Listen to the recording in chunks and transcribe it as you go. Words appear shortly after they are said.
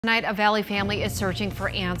Tonight, a Valley family is searching for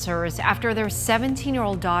answers after their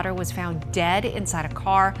 17-year-old daughter was found dead inside a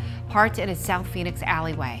car parked in a South Phoenix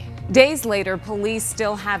alleyway. Days later, police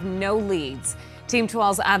still have no leads. Team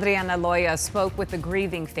 12's Adriana Loya spoke with the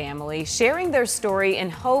grieving family, sharing their story in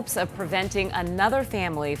hopes of preventing another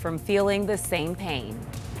family from feeling the same pain.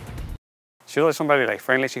 She was somebody like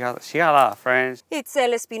friendly. She had a lot of friends.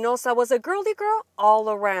 Itzel Espinoza was a girly girl all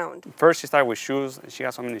around. First, she started with shoes. She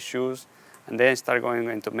had so many shoes. And then started going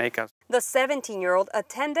into makeup. The 17-year-old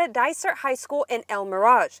attended Dysart High School in El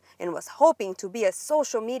Mirage and was hoping to be a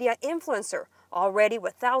social media influencer, already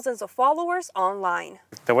with thousands of followers online.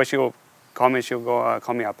 The way she would call me, she would go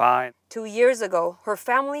call me a pie. 2 years ago, her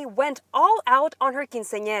family went all out on her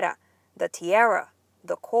quinceañera. The tiara,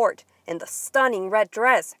 the court, and the stunning red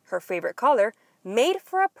dress, her favorite color, made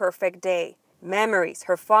for a perfect day. Memories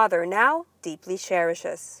her father now deeply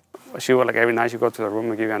cherishes. She would, like, every night she'd go to the room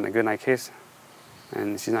and give you a good night kiss.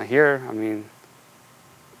 And she's not here. I mean,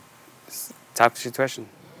 it's a tough situation.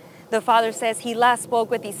 The father says he last spoke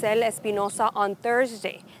with Itzel Espinoza on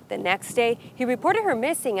Thursday. The next day, he reported her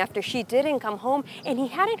missing after she didn't come home and he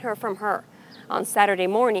hadn't heard from her. On Saturday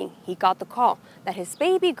morning, he got the call that his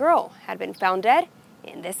baby girl had been found dead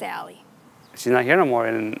in this alley. She's not here no more,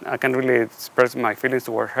 and I can't really express my feelings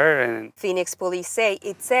toward her. And Phoenix police say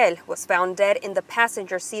Itzel was found dead in the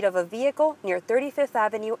passenger seat of a vehicle near 35th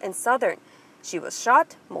Avenue and Southern. She was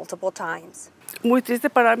shot multiple times. Muy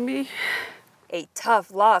triste para mí. A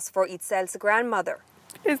tough loss for Itzel's grandmother.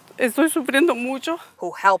 Estoy sufriendo mucho.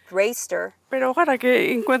 Who helped raise her. Pero ojalá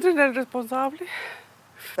que encuentren el responsable.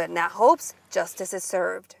 But now hopes justice is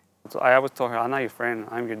served. so I always told her, I'm not your friend,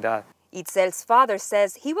 I'm your dad. Itzel's father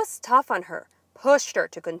says he was tough on her, pushed her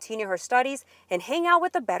to continue her studies and hang out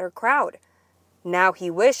with a better crowd. Now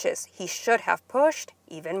he wishes he should have pushed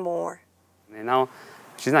even more. And now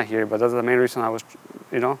she's not here, but that's the main reason I was,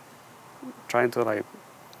 trying to, like,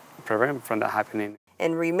 prevent from that happening.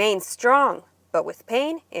 And remain strong, but with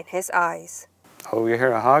pain in his eyes. I will give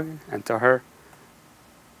her a hug and tell her,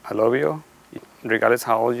 I love you. Regardless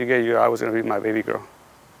how old you get, you're always going to be my baby girl.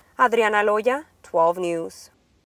 Adriana Loya, 12 News.